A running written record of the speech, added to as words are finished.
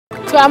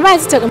To amma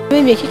yanzu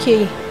takamaimai me kike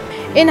yi?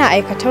 Ina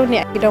aikatau ne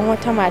a gidan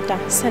wata mata,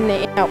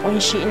 sannan ina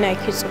kunshi ina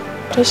kitso.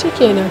 To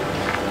shikenan.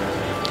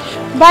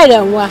 Ba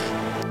damuwa.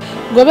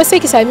 Gobe sai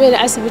ki same ni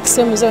asibiti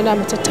sai mu zauna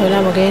mu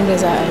tattauna mu ga yadda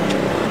za a yi.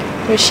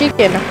 To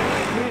shikenan.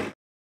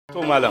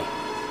 To malam,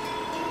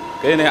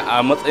 kai ne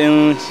a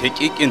matsayin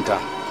shakikinta,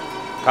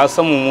 ka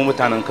san mu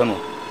mutanen Kano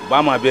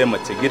ba ma bai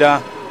mace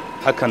gida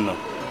hakan nan.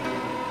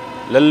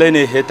 Lallai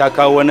ne sai ta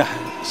kawo wani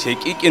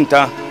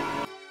shakikinta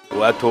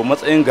wato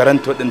matsayin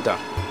garanto dinta.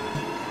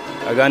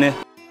 A gane?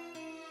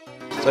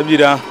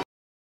 Saboda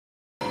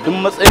duk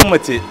matsayin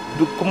mace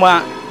duk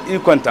kuma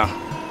ikonta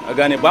a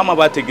gane ba ma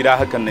ba ta gida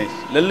hakan ne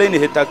lallai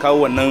ne ta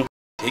kawo wannan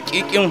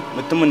hakikin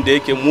mutumin da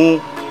yake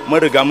mun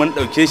riga mun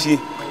dauke shi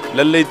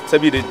lallai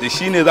saboda da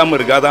shi ne za mu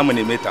riga za mu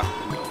neme ta.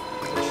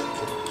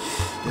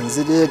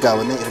 Yanzu dai ga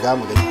wannan irga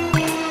mu gani.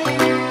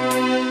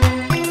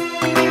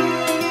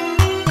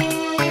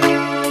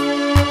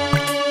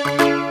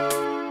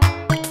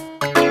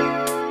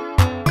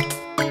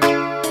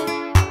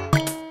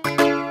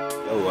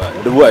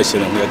 Yawa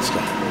 20,000 ya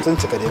cika. Sun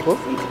cika dai ko?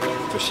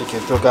 To shike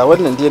to ga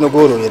wannan dai na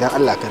goro ne dan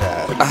Allah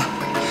kada.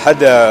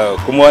 Hada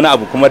kuma wani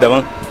abu kuma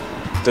daban.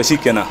 To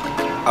shikenan.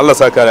 Allah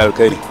saka da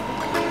alkhairi.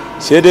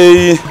 Sai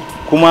dai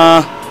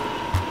kuma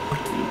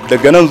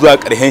daga nan zuwa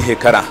ƙarshen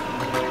shekara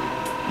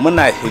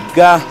muna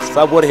higa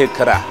sabuwar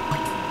shekara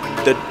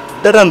da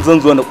daren zan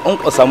zo na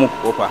kwankwasa muku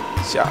kofa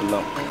insha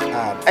Allah.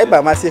 Ai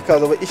ba ma sai ka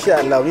zo ba insha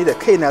Allah ni da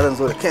kaina zan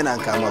zo da kaina an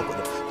kama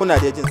kuɗi. Kuna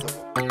da jin sabo.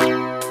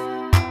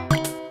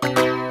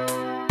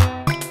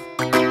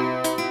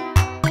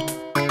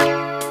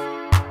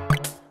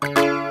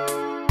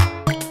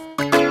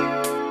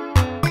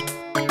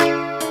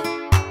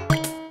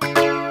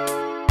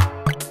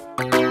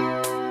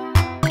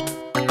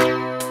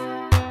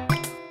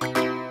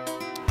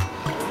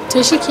 To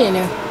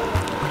shikenan.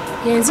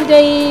 Yanzu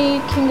dai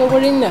kin ga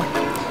gurin nan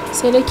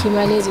sai da ki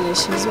manage da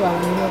shi zuwa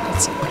wani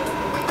lokaci.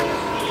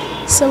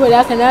 Saboda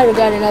haka na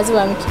riga da na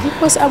zuba miki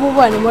duk wasu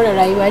abubuwa na mara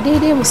rayuwa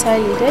daidai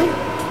misali dai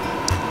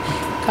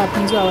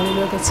kafin zuwa wani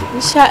lokaci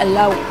insha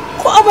Allah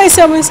ko bai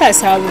sai mun sa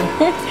sabo.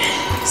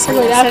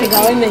 Saboda haka ga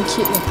wannan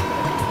ki din.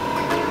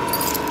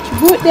 Ki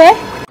bude.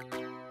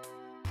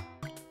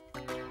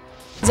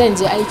 Zan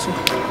je aiki.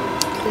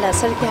 Allah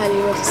sarki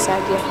Halimatu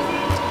Sadiya.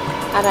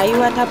 A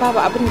rayuwata babu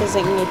abin da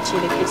zan iya ce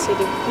da ke sai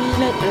da kullum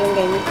in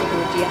ringa miki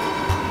godiya.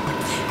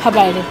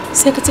 Habare,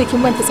 sai ka ce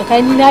kin manta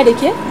tsakani na da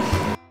ke?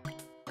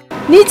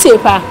 Ni ce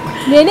fa.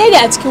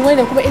 Menene a cikin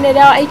wannan kuma ina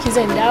dawo aiki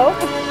zan dawo?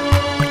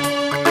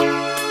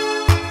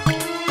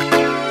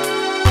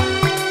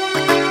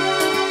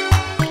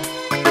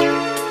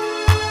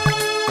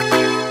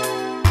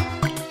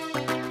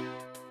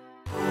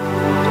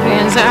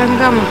 Yanzu an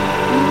gama.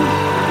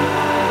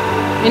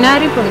 Ina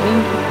rikon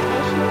ɗinki.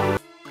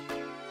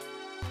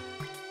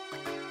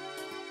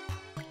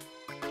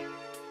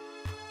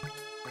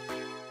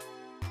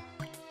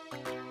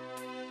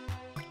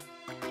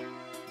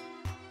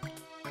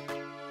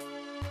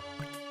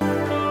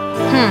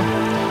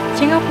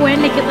 Kin ga ko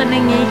yanda kitson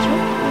nan yayi kyau?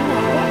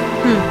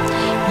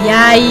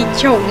 Yayi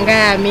kyau in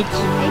gaya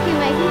miki.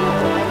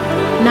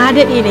 Na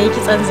daɗe da yi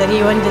kitson zare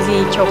wanda zai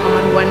yi kyau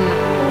kamar wannan.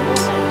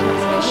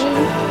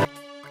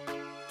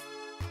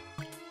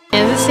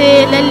 Yanzu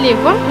sai lalle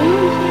ko?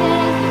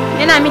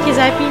 Yana miki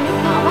zafi ne?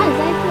 Ba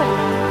zafi ba.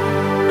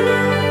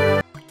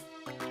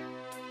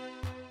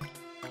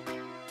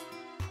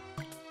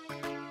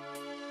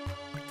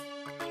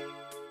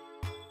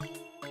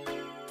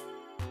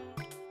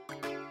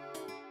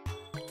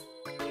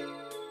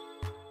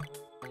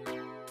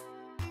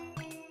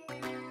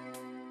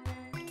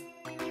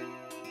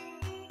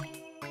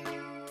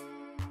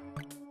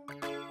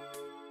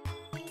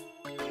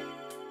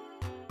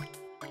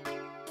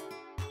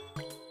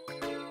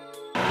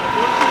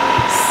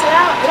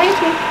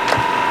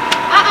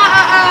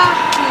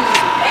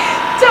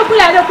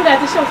 Kuna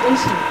ta shan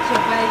kunshi.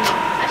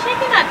 Ashe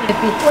kina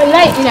tafi.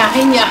 Wallahi ina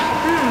hanya.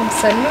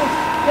 Sannu.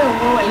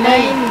 Yawwa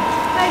wallahi ne.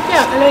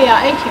 Lafiya kalau ya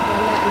aiki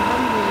wallahi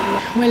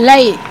alhamdulillah.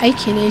 Wallahi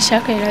aiki ne ya sha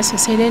kaina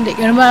sosai dan da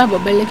girma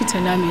babban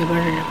likita na mai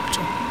barin da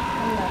fito.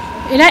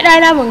 Ina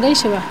ɗana ban gan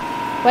shi ba.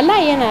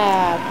 Wallahi yana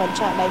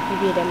kwance a ɗaki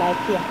bai da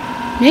lafiya.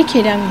 Me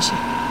yake damun shi?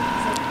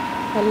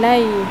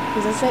 Wallahi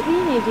zazzaɓi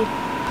ne dai.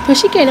 To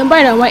shikenan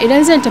ba damuwa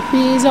idan zan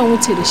tafi zan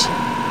wuce da shi.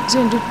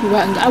 Zan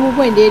dudduba in ga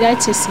abubuwan da ya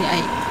dace sai a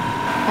yi.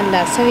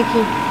 Allah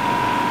sarki,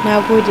 na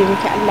gode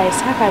miki, Allah ya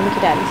saka miki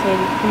da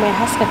alheri kuma ya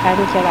haskaka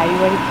miki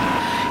rayuwarki.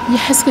 Ya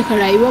haskaka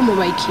rayuwar mu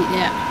baki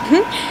daya.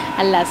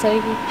 Allah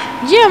sarki.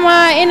 Jiya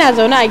ma ina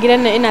zaune a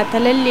gidan nan ina ta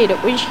lalle da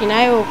kunshi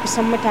na yau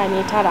kusan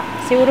mutane 9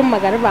 sai wurin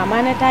magariba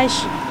ma na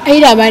tashi.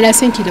 Ai da ba na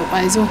san ki da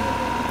kwazo.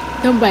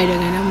 Dan ba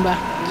daga nan ba.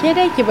 Ke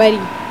dai ki bari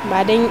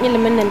ba dan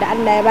ilimin nan da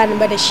Allah ya bani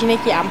ba da shi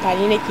nake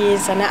amfani nake yin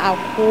sana'a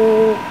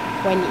ko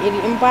wani iri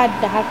in ba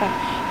da haka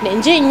da in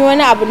je in yi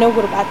wani abu na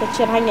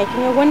gurbatacciyar hanya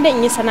kin ga gwanda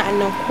in yi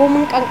sana'an nan ko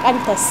mun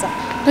kankantarsa.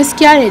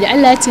 Gaskiya ne da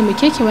Allah ya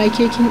taimake ki ma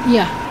ke kin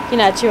iya.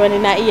 Kina ce wani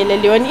na iya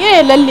lalle wani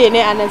iya lalle ne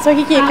anan so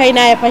kike kai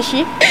na ya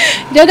fashe.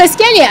 Da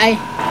gaske ne ai.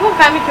 Ko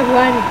ka miki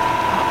ruwa ne?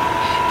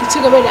 Ki ci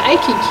gaba da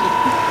aikin ki.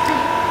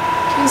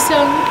 kin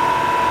san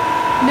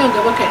nan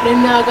gaba kaɗan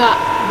na ga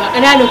ba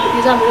ƙananan kuɗi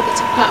za mu rika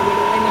cika a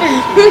wurin wannan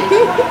aiki.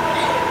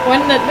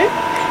 Wannan ɗin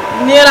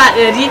naira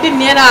 100 din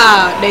naira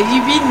 200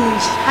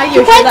 har Ki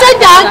yaushe kwantar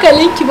da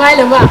hankalinki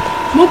malama.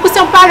 Mun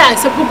kusan fara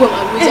ansa bugun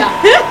Abuja.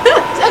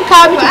 Zan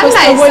kawo miki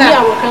kusan wani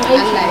abokan aiki.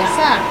 Allah ya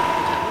sa.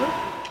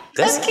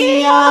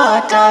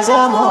 Gaskiya ta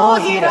zama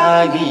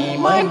hirami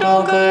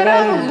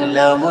madogaran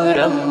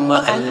lamuran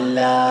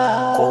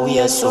Allah, ko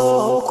ya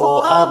so ko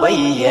a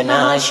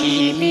bayyana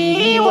shi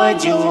mi wa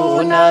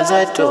juna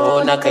zato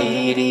na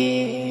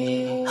kairi.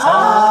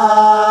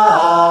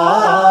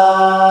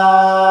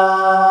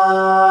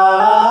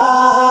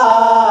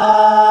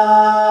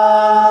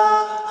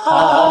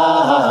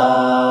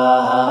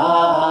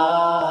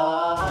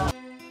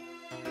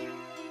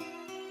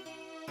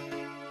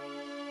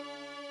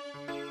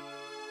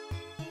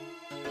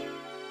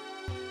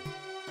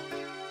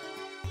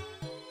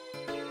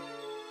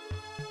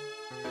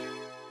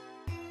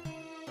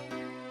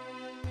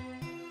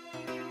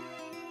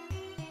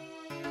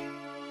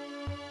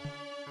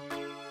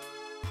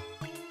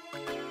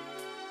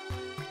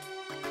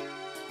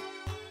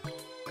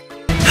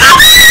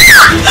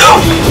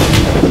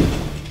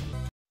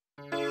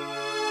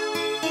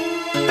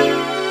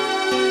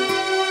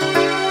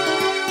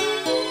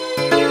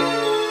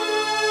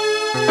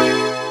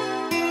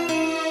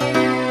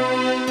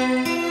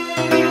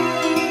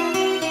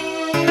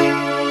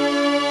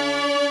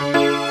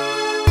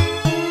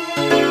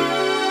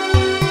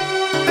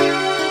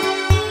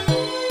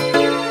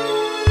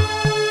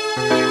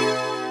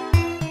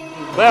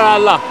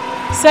 Bayar Allah.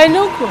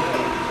 Sannunku.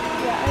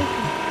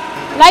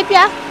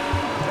 Lafiya?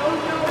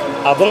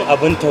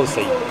 Abin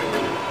tausayi.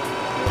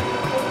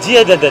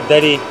 Jiya da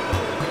daddare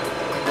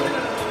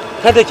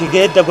kada ki ga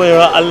yadda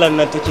bayar Allah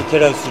nan take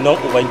kiran sunan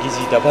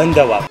Ubangiji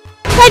daban-daban.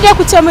 Kada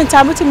ku ce min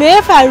ta mutu, me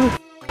ya faru?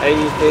 Ai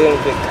sai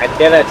yanzu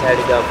kaddara ta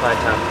riga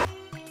fata.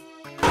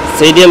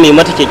 Sai dai mai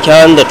mata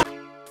kyakkyawan da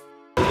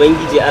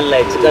Ubangiji Allah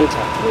ya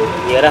cikanta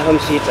ya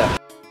rahamshe ta,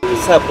 ya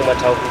sa kuma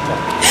ta huta.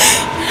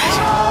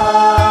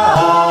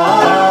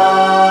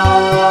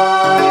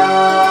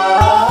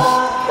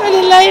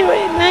 Wallahi wa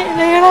inna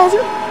ilaihi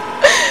raji'un.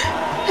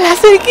 Ya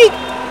sarki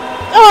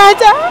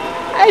ƙawata,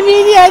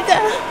 aminiyata.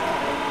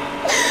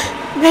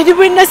 Mai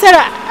dubin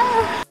nasara.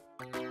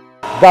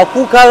 ba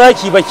kuka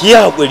zaki ba ki yi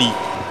haƙuri.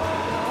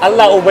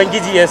 Allah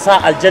Ubangiji ya sa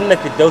aljanna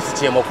Firdausi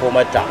ce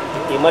makomarta.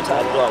 Yi mata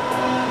addu'a.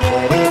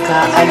 Gare ka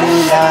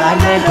Allah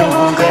na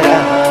dogara,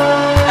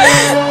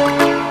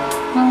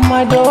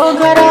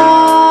 madogara.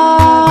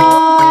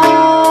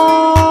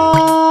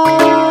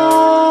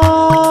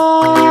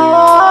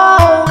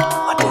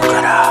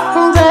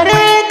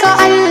 Gare ka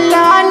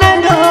Allah na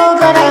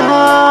dogara,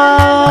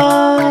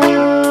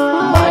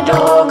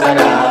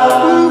 madogara.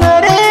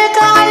 Gare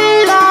ka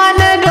Allah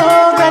na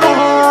dogara,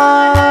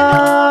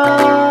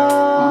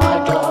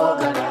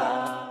 madogara.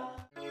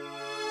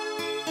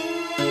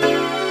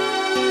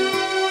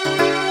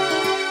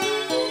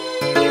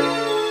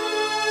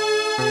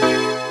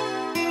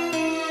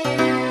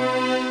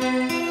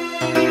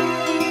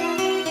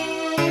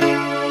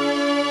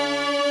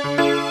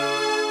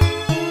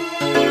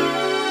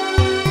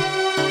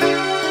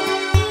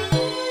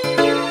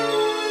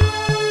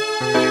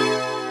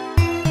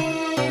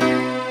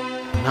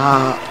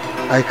 Na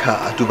aika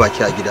a duba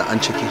ki a gida an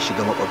ce kin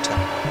shiga makwabta.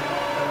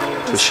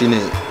 To shine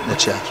na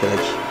ce a kira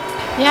ki.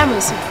 Ya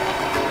musu.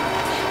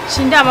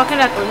 Shin dama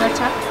kana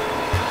ƙaunarta?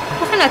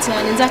 Ko kana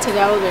tunanin za ta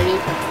dawo gare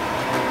ka?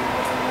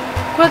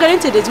 Ko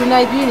garinta da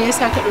juna biyu ne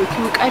yasa ka ɗauki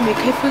wuƙa mai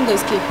kaifin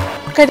gaske?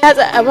 Ka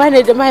datsa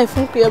amana da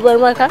mahaifinku ya bar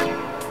maka?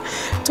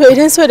 To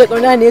idan so da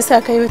ƙauna ne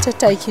yasa ka yi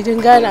tattaki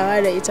don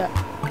ganawa da ita.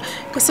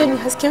 Ka sani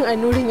hasken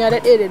annurin ya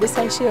daɗe da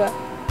dasashewa.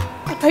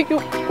 A faƙin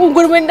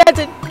ƙungurmin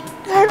dajin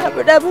har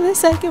abada ba zai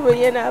sake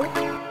bayyana ba.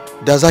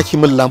 Da zaki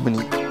min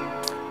lamuni,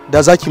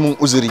 da zaki min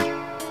uzuri,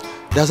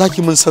 da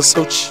zaki min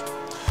sassauci,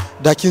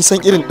 da kin san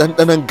irin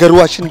ɗanɗanon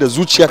garwashin da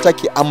zuciyata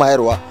ke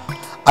amayarwa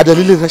a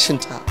dalilin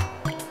rashinta,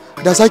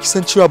 da zaki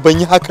san cewa ban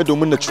yi haka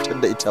domin na cutar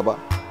da ita ba.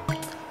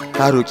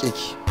 Na roƙe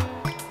ki,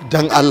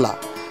 dan Allah,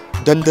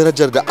 dan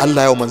darajar da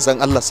Allah ya manzon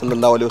Allah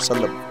sallallahu alaihi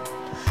wasallam,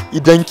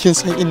 idan kin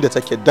san inda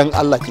take, dan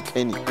Allah ki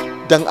kai ni,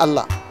 dan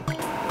Allah.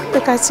 Da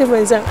ka ce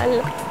manzon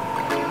Allah,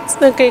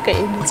 zan kai ka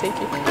inda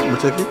take. Mu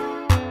tafi?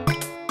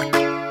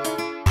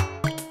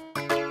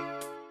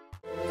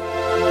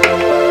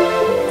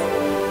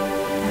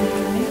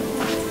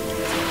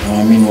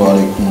 Amin wa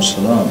alaikum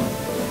salam.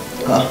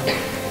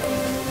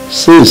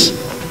 Sis.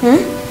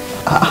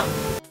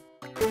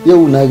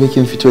 Yau na ga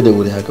kin fito da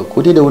wuri haka,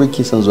 ko dai da wuri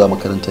kin san zuwa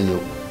makarantar yau?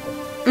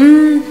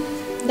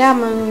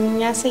 Daman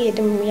ya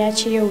sayyadin ya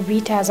ce yau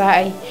bita za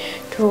a yi.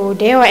 To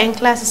da yawa 'yan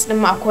classes din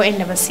mu akwai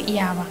inda ba su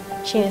iya ba.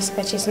 Shi ne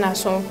suka ce suna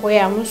son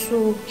koya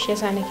musu, shi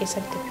yasa nake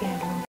son tafiya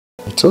da mu.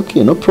 It's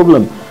okay, no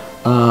problem.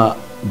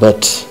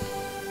 But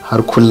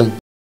har kullum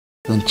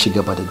zan ci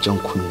gaba da jan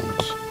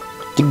kunnanki.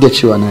 Duk da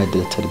cewa na yarda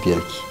da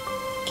tarbiyarki.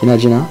 Kina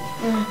jina?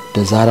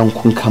 Da zaran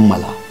kun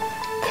kammala,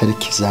 kar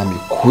ki zame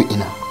ko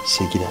ina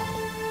sai gida.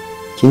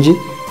 Kin ji?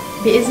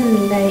 Bi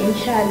iznillahi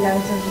insha Allah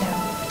zan dawo.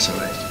 It's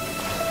alright.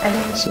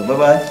 So bye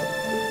bye.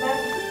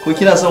 Ko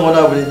kina son wani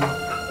abu ne?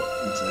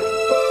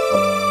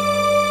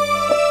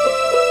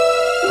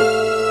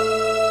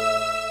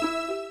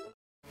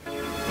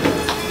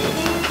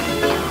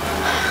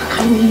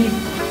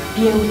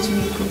 Biya wuce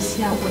mai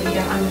kunsi a ƙuri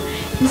da ana.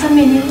 Kin san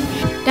mene?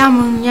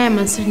 Damun yaya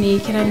Mansur ne ya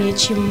kira ne ya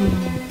ce mu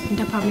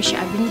dafa mishi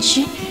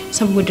abinci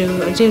saboda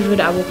zai zo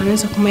da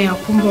abokanansa kuma ya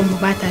kumban mu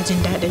ba ta jin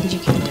daɗin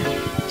jikinta.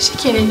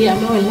 Shikenan dai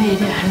amma wallahi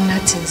dai har na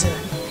tunzura.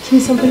 Kin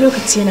san fa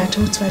lokaci yana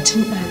ta mutuwa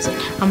tun ɗazu.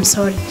 I'm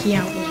sorry, ki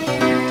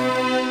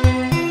haƙuri.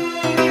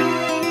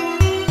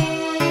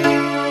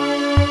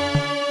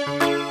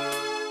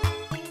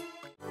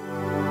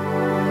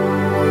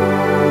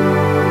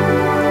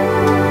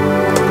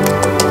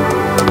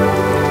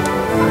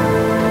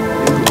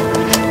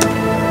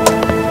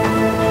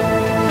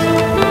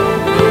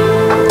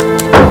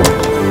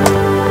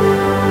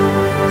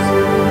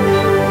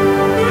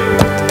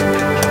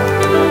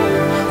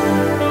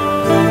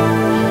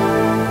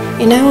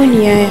 Ina wuni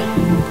yaya?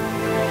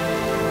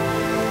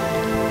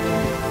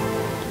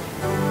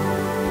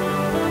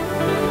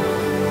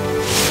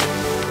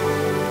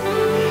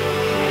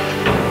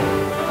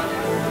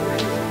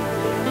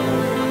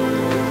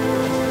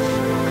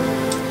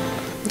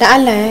 Da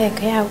Allah yaya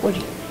ka yi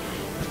haƙuri.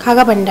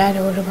 Kaga ban da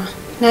wuri ba.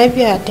 Na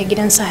biya ta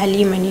gidansa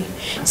Halima ne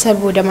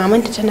saboda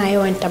mamanta tana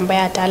yawan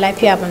tambaya ta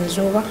lafiya ban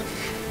zo ba.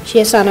 Shi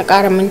yasa na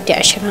ƙara minti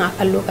 20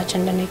 akan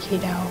lokacin da nake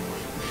dawo.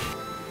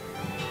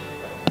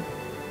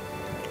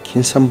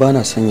 Kin san ba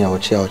na sanya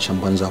wace yawacen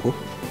banza ko?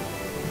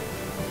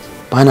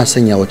 Ba na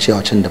sanya wace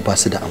yawacen da ba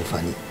su da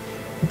amfani.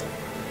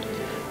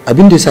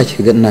 Abin da yasa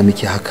kika ga ina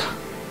miki haka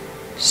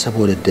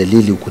saboda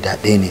dalili guda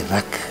ɗaya ne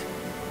rak.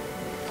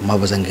 Amma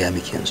ba zan gaya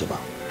miki yanzu ba.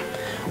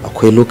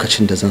 Akwai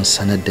lokacin da zan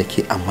sanar da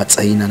ke a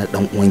matsayina na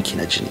dan uwanki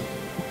na jini.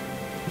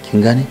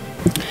 Kin gane?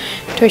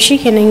 To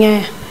shikenan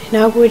yaya.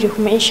 Na gode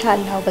kuma insha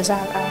Allah ba za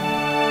a ƙara.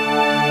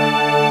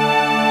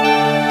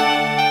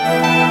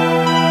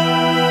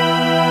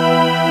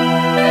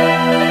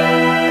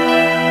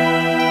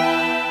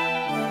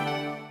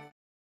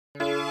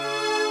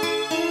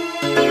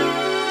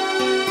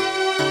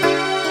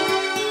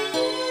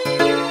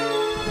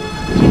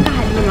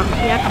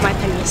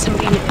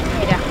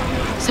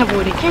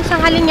 Saboda kin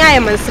san halin yaya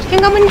Mansur kin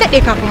ga mun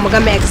dade kafin mu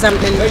gama exam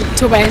din.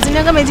 To ba yanzu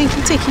na gama jin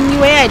kin ce kin yi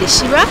waya da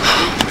shi ba?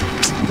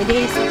 Da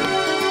dai sai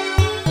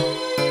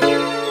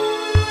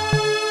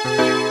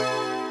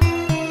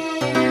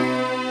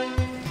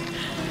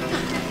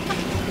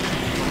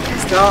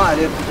Assalamu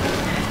alaikum.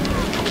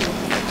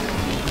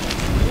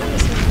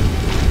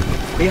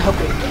 Ku yi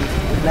haƙuri,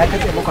 na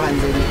katse muku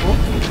hanzari ko?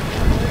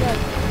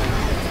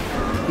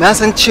 Na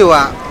san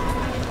cewa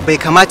bai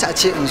kamata a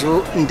ce in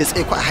zo in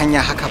datse ku a hanya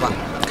haka ba.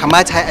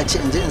 Kamata a ce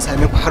in je in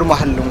same ku har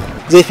muhallin ku.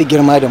 Zai fi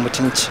girma da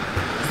mutunci.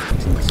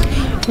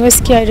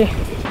 gaskiya dai.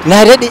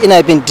 Na daɗe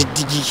ina bin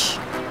diddigi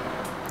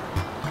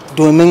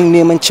domin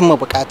neman cimma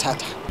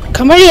bukatata.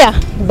 Kamar ya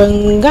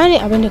ban gane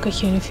abin da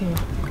kake nufi ba.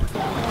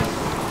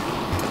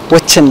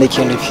 Waccan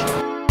nake nufi.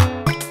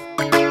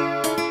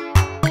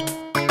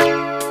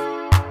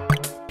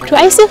 To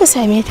ai sai ka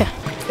same ta.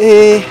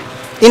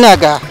 Ina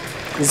ga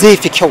zai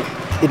fi kyau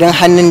idan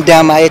hannun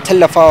dama ya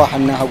tallafa wa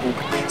hannun hagu.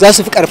 Za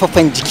su fi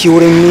karfafan jiki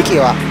wurin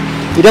miƙewa.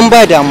 Idan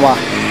ba damuwa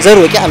zan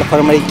roƙi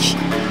alfarmarki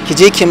ki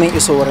je ki min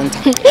iso wurinta.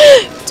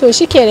 To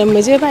shikenan mu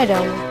je ba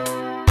damuwa.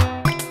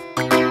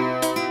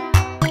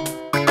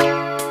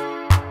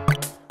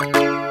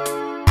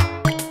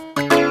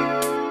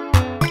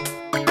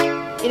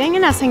 Idan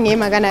yana son yayi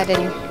magana da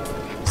ni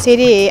sai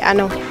dai yayi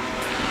anan.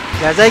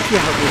 Ya zaki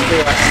haƙuri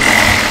baiwa.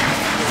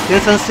 Kin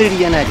san sirri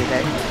yana da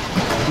daɗi.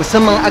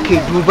 Musamman aka yi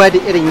duba da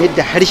irin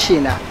yadda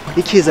harshe na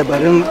yake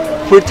zabarin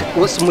furta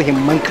wasu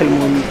muhimman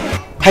kalmomi.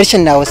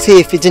 Harshen nawa sai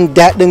ya fi jin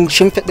daɗin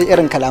shimfiɗa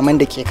irin kalaman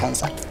da ke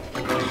kansa.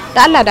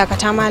 Da Allah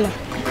dakata malam.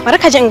 Bari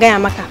ka ji in gaya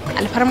maka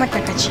alfarmar ta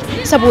kace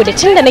saboda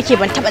tunda nake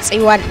ban taɓa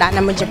tsayuwa da ɗa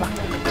namiji ba.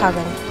 Ka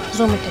gani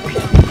zo mu tafi.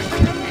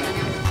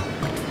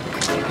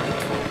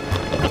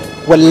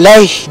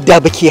 Wallahi da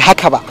baki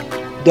haka ba,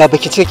 da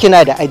baki ce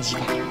kina da aji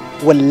ba.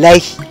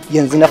 Wallahi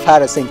yanzu na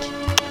fara son ki.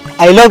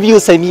 I love you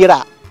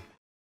Samira.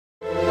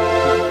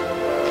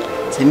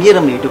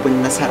 Samira mai dubin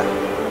nasara.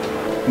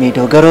 Mai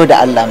dogaro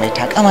da Allah, mai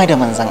takama da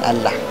manzon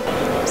Allah.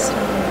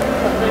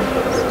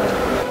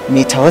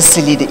 Mai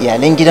tawassuli da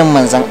iyalan gidan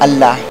manzon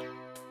Allah,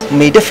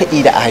 mai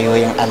dafa'i da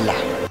ayoyin Allah.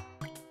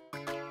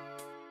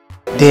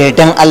 Da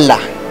yardan Allah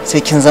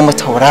sai kin zama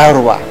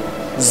tauraruwa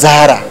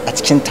zara a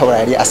cikin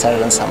taurari a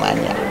sararin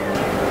samaniya.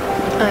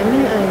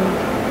 Amin amin.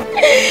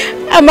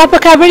 Amma fa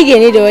ka burge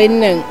ni da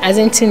wannan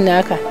azancin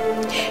naka.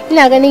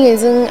 Ina ganin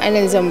yanzu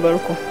anan zan bar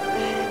ku.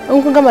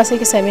 In kun gama sai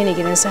ki same ni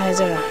gidan su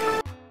Hajara.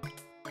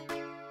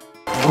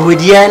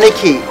 Godiya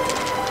nake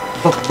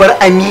babbar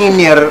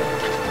aminiyar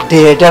da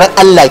yardar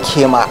Allah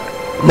ke ma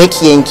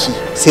makiyanki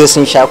sai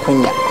sun sha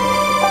kunya.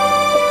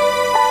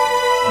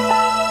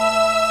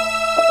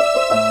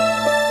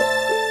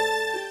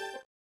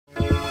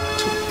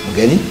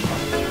 Gani?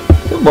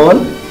 Ball?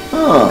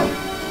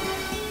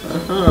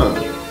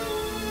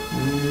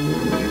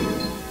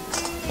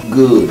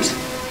 Good.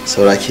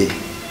 Saurake,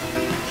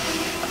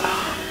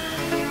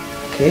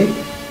 Okay.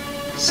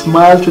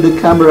 Smile to the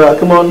camera.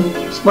 Come on,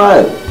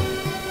 smile.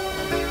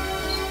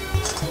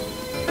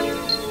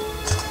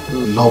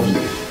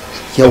 Lovely.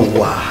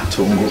 Yawwa,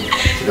 Tungo.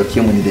 Ki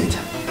dauke mu ni da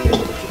ita. Ki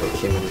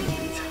dauke mu ni da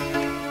ita.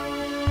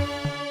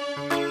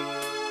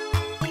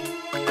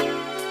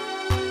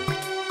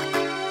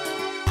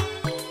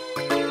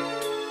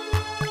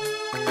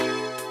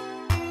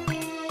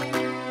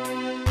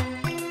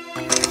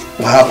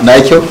 Wow, na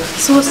yi kyau?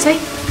 Sosai.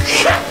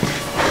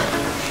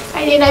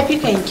 Ai dai na fi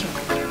kan kyau.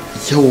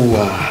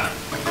 Yawwa.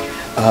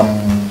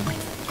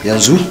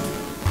 Yanzu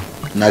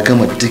na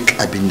gama duk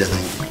abin da zan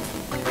yi.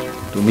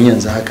 Domin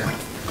yanzu haka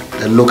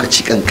dan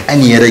lokaci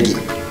kankani ya rage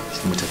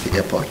sai mu tafi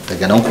airport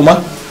daga nan kuma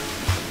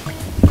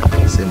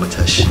sai mu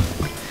tashi.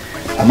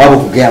 Amma ba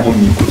ku gaya min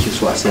me kuke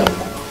so a saya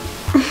muku ba.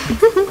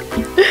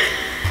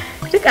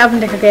 Duk abin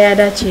da kaga ya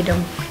dace da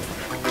mu.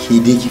 Ke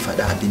dai ki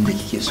faɗa abin da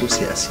kike so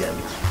sai a siya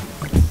miki.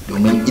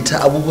 Domin ita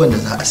abubuwan da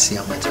za a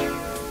siya mata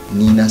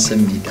ni na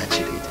san me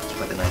dace da ita, ki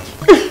faɗa naki.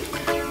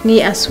 Ni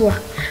Asuwa,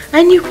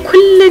 ani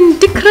kullun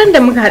duk ran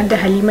da muka haɗu da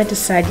Halimatu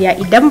Sadiya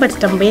idan bata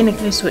tambaye ni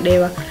kai so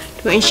ɗaya ba,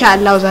 to insha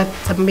Allah za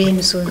ta tambaye ni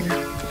so biyu.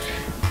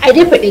 Ai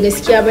dai faɗi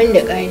gaskiya ban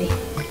da ƙari.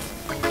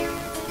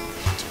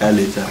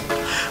 Alita,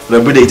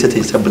 rabu da ita ta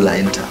yi ta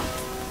bulayinta.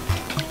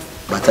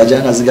 Ba ta ji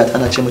ana ziga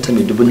ta ana ce mata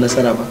mai dubun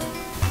nasara ba?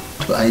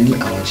 To ai ni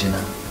a wajena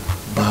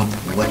babu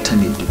wata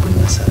mai dubun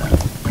nasara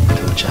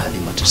ta wuce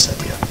Halimatu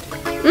Sadiya.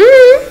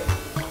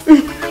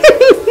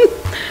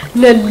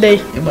 Lallai.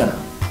 Imana,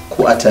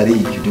 ko a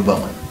tarihi ki duba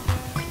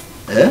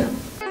mana.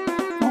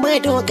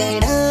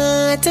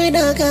 Madogara ta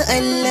daga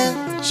Allah.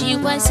 Shi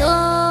kwaso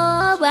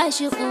ba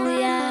shi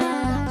ɓuya.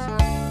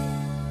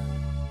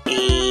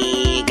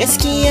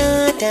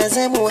 Gaskiya ta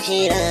zamo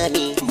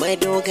hirami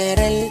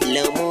madogaran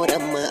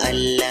lamuran mu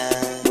Allah.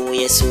 Mu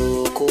ya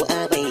so ko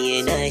a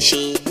bayyana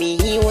shi mi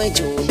yi wa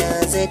juna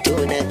zato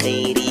na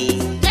kairi.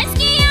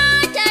 Gaskiya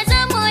ta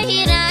zamo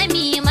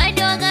hirami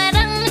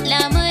madogaran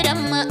lamuran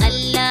mu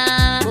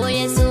Allah. Ko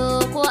ya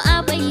so ko a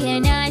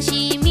bayyana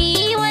shi mi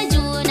yi wa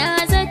juna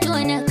zato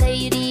na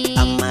kairi.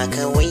 Amma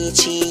kawai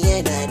ci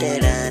yana da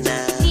rana.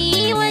 Mi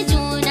yi wa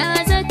juna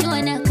zato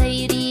na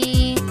kairi.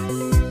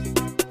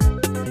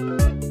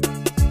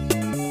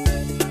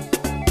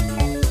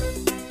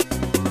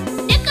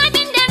 Duk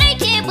abin da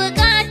nake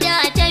bukata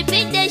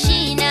tafi da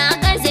shi na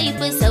ga zai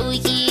fi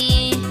sauki.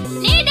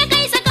 Ni da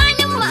kai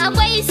tsakaninmu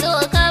akwai so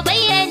ka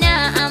bayyana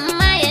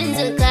amma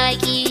yanzu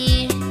kaki.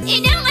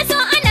 Idan a so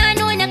ana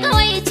nuna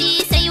kawaici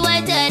sai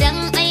wata ran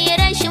ai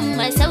rashin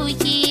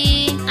masauki.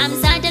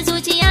 Amsa ta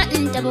zuciya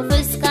in tafi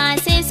fuska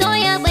sai so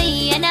ya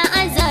bayyana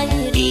a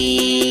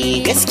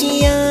zahiri.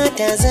 Gaskiya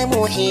ta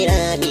zamo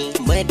hirami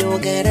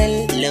madogaran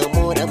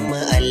lamuran mu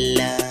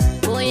Allah.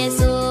 Ko ya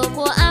so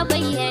ko a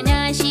bayyana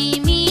shi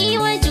mi yi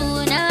wa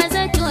juna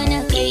zato na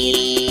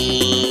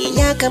kairi.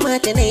 Ya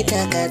kamata na yi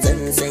taka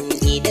tsantsan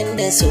idan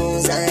da so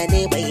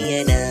zane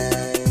bayyana.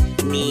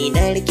 Ni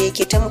na rike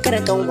ki tamkar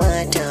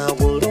kanwata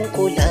gurin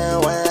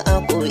kulawa a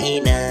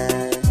ko'ina.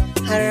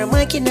 Har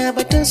ma kina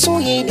batun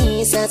soye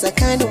nisa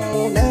tsakanin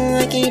mu na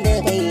ki da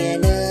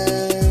bayyana.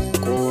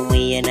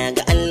 Komai yana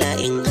ga Allah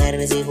in har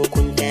zai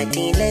hukunta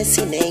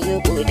tilasi na yi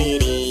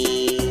kudiri.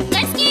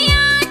 Gaskiya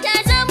ta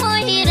zamo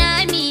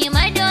hirami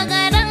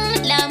madogaran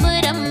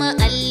lamuran mu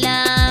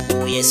Allah.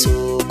 Ko ya so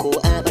ko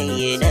a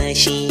bayyana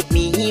shi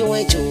mi yi wa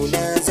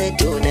juna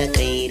zato na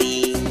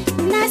kairi.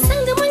 Na san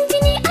gaban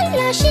jini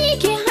Allah shi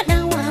ke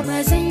haɗawa ba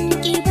zan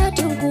ƙi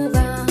batun ku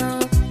ba.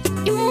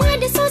 In ma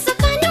da so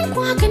tsakanin ku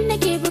hakan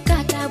nake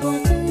bukata ban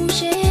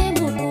kushe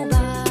muku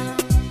ba.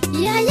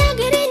 Yaya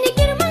gare ni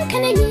girman ka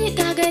na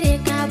miƙa gare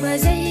ka ba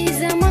zai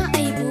zama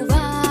aibu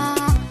ba.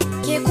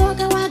 Ke ko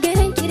gawa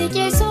garin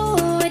kirke so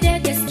da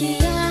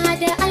gaskiya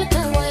da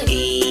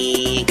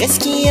alkawari.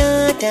 Gaskiya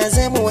ta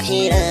zamo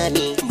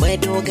hirami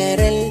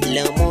madogaran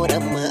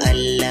lamuran mu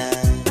Allah.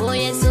 Ko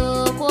ya so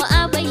ko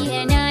a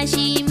bayyana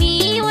shi mi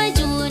yi wa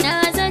juna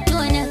zato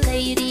na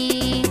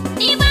kairi.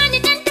 Ni ba ni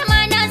tantama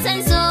na san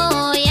so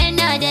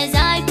yana da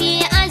zafi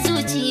a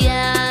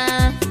zuciya.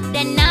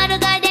 Dan na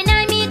riga da na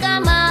miƙa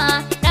ma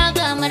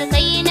ragamar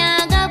kaina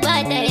gaba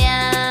daya.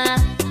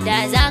 Da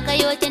za ka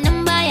yo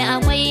tunan baya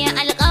akwai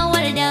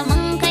alƙawar da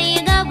mun kai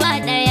gaba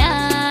daya.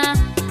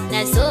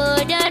 Na so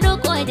da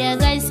riko da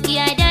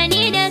gaskiya da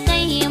ni da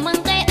kai mun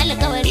kai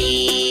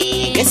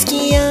alƙawari.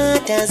 Gaskiya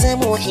ta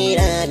zamo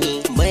hirami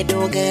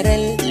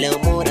madogaran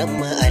lamuran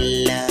mu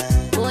Allah.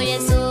 Ko ya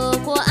so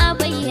ko a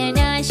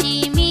bayyana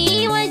shi mi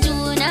yi wa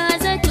juna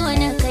zato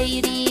na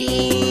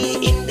kairi.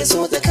 Inda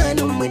so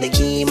tsakaninmu da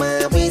kima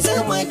bai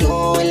zama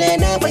dole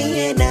na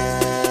bayyana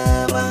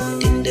ba.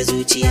 Tunda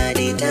zuciya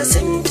dai ta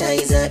san ta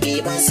yi zaɓe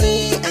ba sai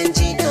an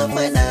ji na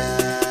faɗa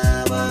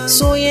ba.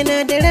 So yana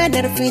da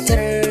ranar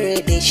fitar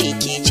da shi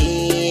ke je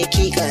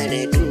ki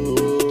ƙara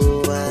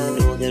duba.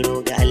 Dogaro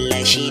ga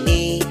Allah shi ne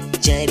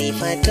jari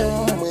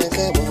fatan mu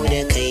gabo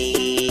da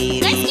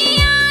kai.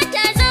 Gaskiya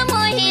ta zamo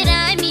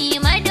hirami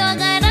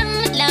madogaran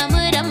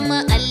lamuran mu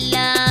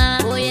Allah.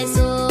 Ko ya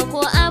so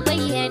ko a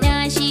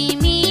bayyana shi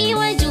mi yi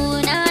wa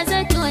juna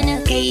zato na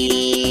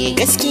kairi.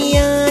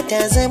 Gaskiya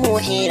ta zamo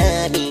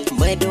hirami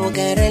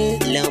madogaran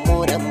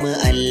lamuran mu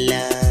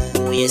Allah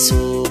ko ya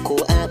so ko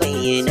a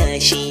bayyana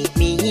shi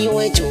mi yi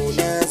wa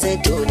juna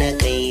zato na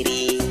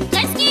kairi.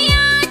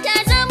 Gaskiya ta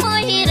zamo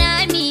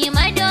hirami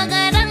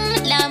madogaran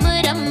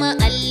lamuran mu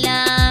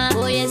Allah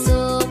ko ya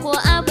so ko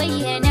a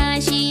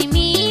bayyana shi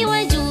mi yi wa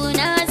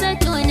juna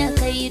zato na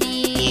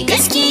kairi.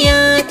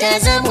 Gaskiya ta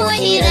zamo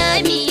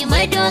hirami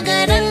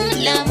madogaran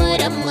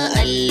lamuran mu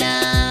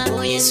Allah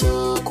ko ya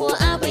so ko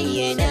a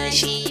bayyana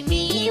shi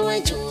mi yi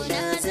wa juna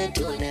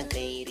zato na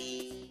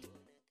kairi.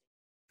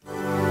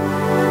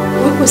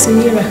 Wai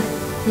Samira,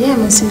 ya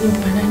Musulun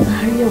kwana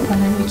har yau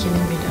kwana ne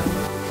kenan bai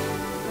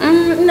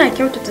dawo. Ina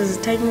kyautata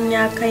zaton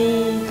ya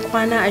kai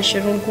kwana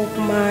 20 ko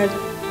kuma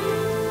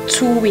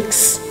 2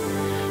 weeks.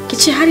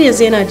 Kici har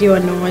yanzu yana da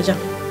wannan wajen.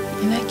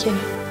 Ina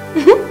kenan.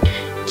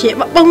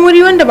 Keɓaɓɓen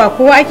wuri wanda ba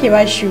kowa ake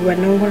ba shi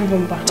wannan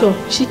gurbin ba. To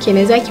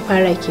shikenan zaki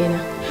fara kenan.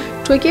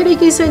 To ke da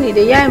kin sani da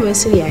yaya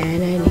Mansur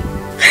yayana ne.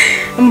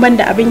 In ban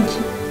da abinki,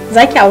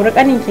 zaki auri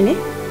ƙaninki ne?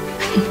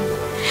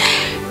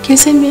 Kin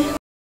san me?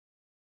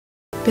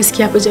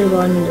 Gaskiya fi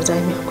jarba wannan da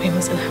zamu akwai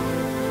matsala.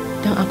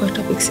 Don akwai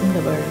topics ɗin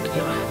da ban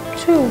rike ba.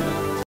 To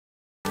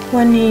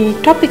wani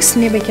topics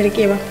ne baki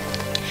rike ba?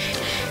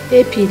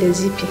 AP da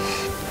GP.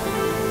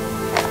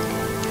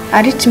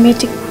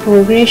 Arithmetic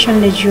progression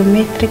da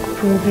geometric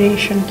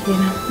progression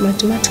kenan.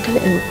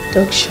 Mathematical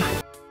induction.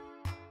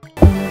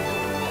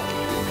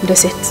 Da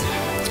set.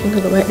 Kun ga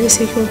gaba ɗaya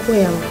sai kin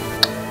koya ma.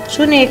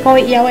 Su ne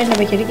kawai iya wanda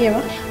baki rike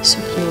ba? Su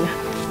kenan.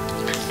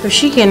 To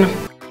shikenan.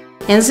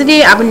 Yanzu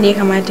dai abin da ya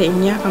kamata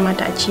in ya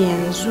kamata a ce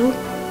yanzu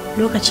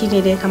lokaci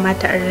ne da ya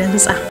kamata a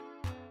rantsa.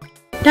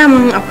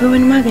 Daman akwai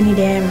wani magani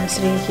da yayin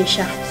Mansur yake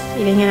sha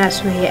idan yana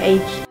so ya yi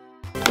aiki.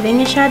 Idan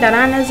ya sha da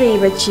rana zai yi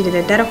bacci da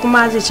daddare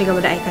kuma zai ci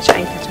gaba da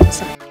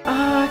aikace-aikacensa.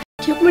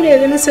 Ke kuma da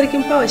ganin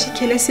sarkin fawa shi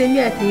kenan sai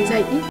miya ta yi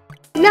zaƙi?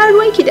 Ina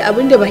ruwanki da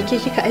abin da ba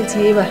ke kika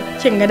ajiye ba.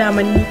 Kin ga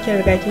daman ni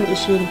kin riga kin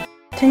ishe ni.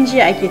 Tun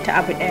jiya ake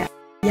ta abu ɗaya.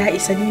 Ya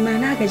isa ni ma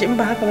na gaji in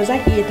ba haka ba za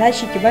ki iya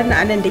tashi ki bar ni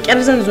a nan da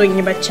ƙyar zan zo in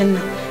yi baccin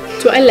nan.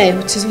 To Allah ya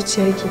huci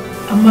zuciyarki,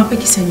 amma fa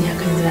ki sani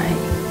hakan za a yi.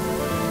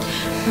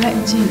 Ba in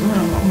je in ɗora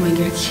ma umma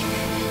girki.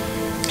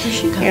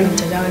 Kafin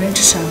ta dawo nan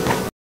ta samu.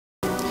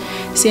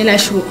 Sai na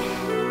shigo.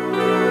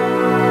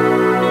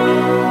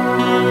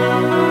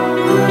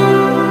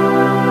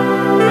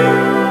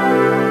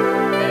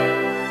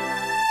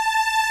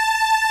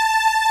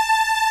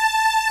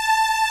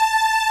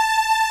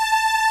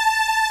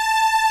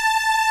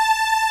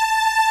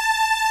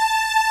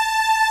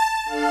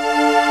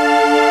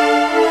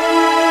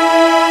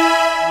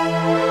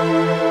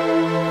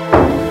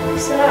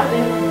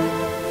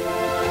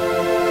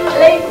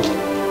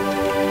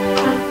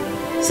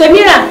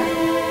 Samira!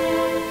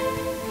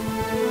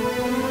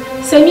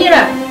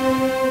 Samira!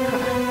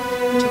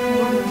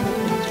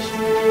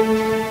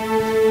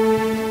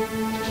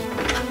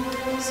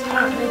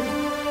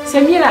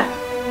 Samira!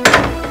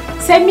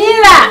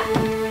 Samira!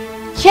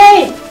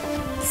 Ke!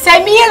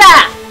 Samira!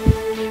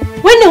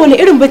 Wannan wani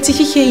irin bacci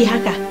kike yi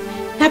haka?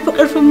 Na fi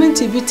ƙarfin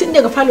minti biyu tun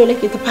daga falo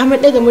nake ta fama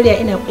daga murya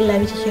ina kulla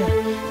miki kira,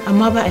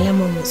 amma ba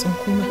alamar motsin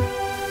komai.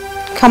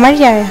 Kamar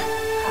yaya?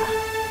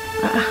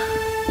 A'a.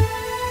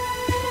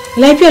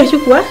 Lafiyar ki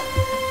kuwa?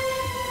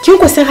 Kin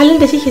kusan halin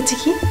da kike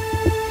ciki?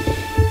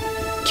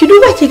 Ki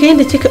duba ki ga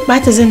yadda kika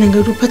bata zanin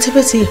gado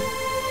fata-fata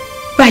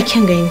ba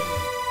kyan gani.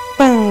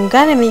 Ban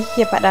gane me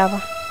kike faɗa ba.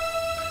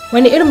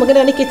 Wani irin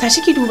magana nake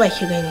tashi ki duba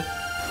ki gani.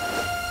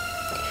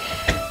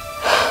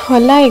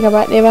 Wallahi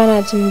gaba ɗaya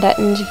bana jin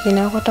daɗin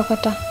jikina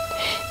kwata-kwata.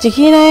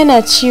 Jikina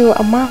yana ciwo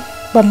amma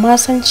ban ma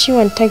san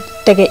ciwon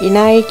daga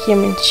ina yake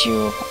min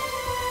ciwo ba.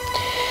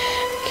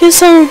 Kin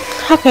san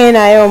haka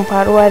yana yawan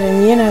faruwa da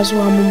ni, yana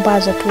zuwa mun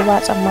ba zato ba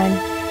tsammani.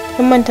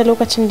 Kin manta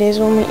lokacin da ya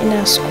zo min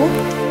ina school?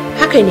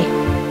 Haka ne,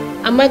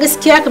 amma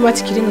gaskiya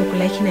kamata ki dinga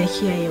kula kina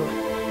kiyayewa.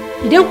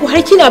 Idan ku har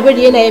kina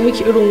bari yana yi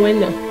miki irin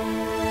wannan,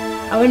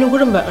 a wani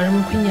gurin ba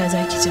ƙaramin kunya za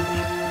ki ji ba.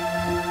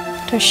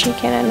 To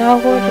shikenan, na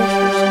gode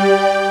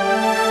sosai.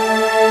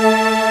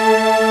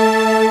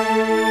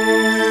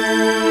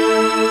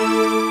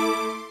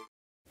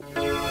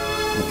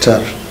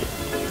 Mutar.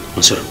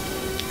 Mansur.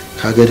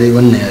 Kaga dai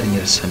wannan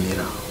yarinyar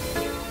Samira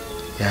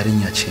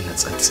yarinya ce na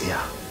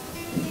tsatsiya,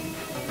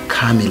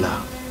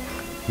 kamila,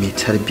 mai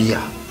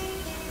tarbiya,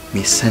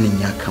 mai sanin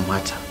ya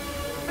kamata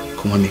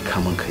kuma mai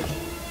kamun kai.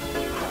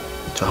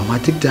 To amma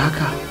duk da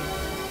haka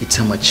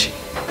ita mace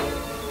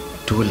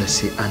dole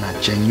sai ana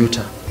janyo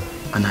ta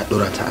ana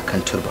ɗora ta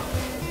akan turba,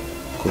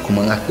 ko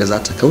kuma in aka za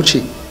ta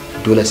kauce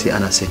dole sai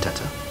ana saita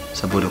ta,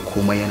 saboda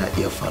komai yana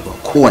iya faruwa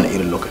kowane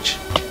irin lokaci.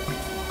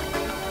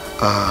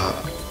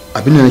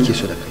 Abin da nake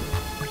so da kai,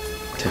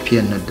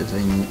 tafiyan nan da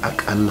zan yi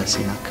akalla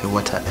sai na kai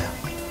wata ɗaya.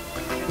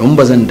 Don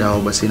ba zan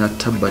dawo ba sai na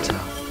tabbata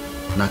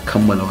na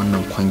kammala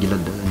wannan kwangilar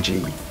da zan je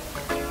yi.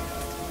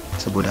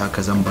 Saboda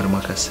haka zan bar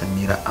maka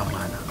Samira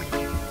amana,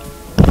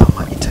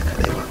 amma ita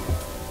kadai ba,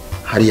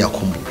 har ya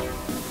kumbu.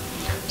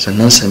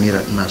 Sannan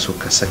Samira ina so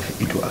ka saka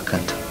ido a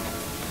kanta.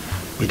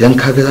 Idan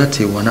kaga za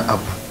ta yi wani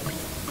abu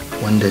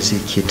wanda zai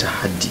ke ta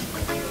haddi,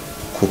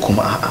 ko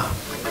kuma a'a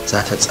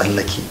za ta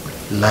tsallake,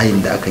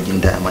 layin da aka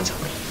gindaya mata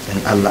dan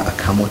Allah a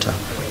kamo ta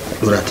a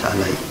dora ta a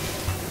layi.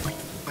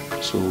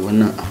 So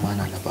wannan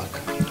amana na baka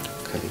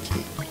ka rike.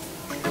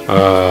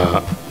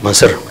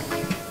 Mansur,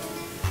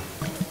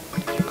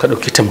 ka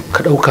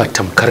ɗauka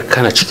tamkar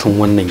kana cikin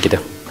wannan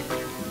gidan.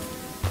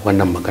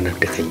 Wannan maganar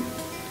da kai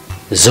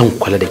zan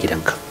kula da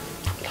gidanka.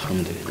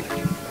 Alhamdulillah.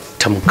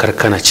 Tamkar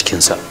kana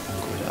cikinsa.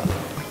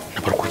 Na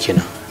farko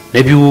kenan. Na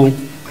biyu,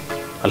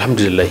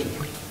 alhamdulillah,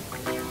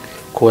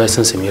 kowa ya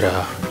san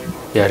Samira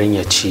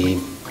yarinya ce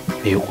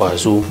mai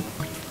ƙwazo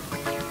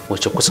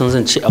wacce kusan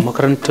zan ce a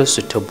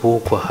makarantarsu ta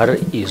boko har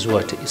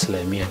zuwa ta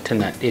islamiyya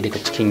tana ɗaya daga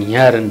cikin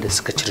yaran da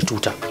suka cire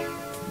tuta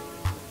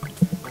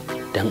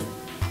don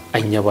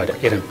an yaba da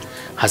irin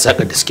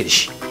hazaƙar da suke da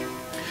shi.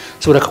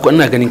 Saboda ka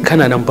ina ganin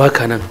kana nan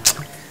baka nan,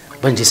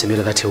 ban je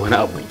Samira za ta yi wani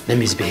abu na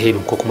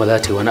misbehaving ko kuma za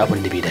ta yi wani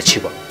abin da bai dace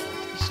ba.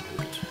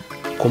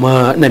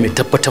 Kuma ina mai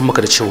tabbatar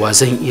maka da cewa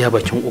zan iya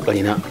bakin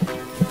kokarina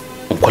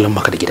in kula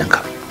maka da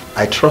gidanka.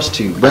 I trust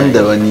you, ban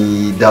da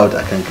wani doubt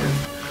akan ka.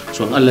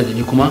 So in Allah da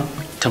ni kuma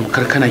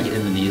tamkar kana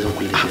gidan da ne zan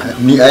kula da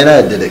shi. Ni ai na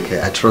yarda da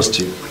kai. I trust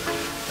you.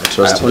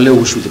 I only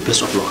wish you the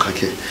best of luck.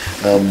 Okay.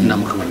 Ina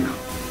maka murna.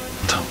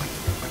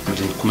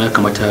 Kuma ya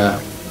kamata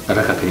a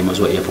raka ka nema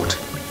zuwa airport.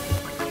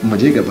 Mu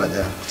je gaba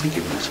daya.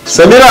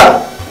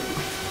 Samira,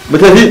 mu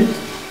tafi.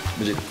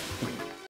 Mu je.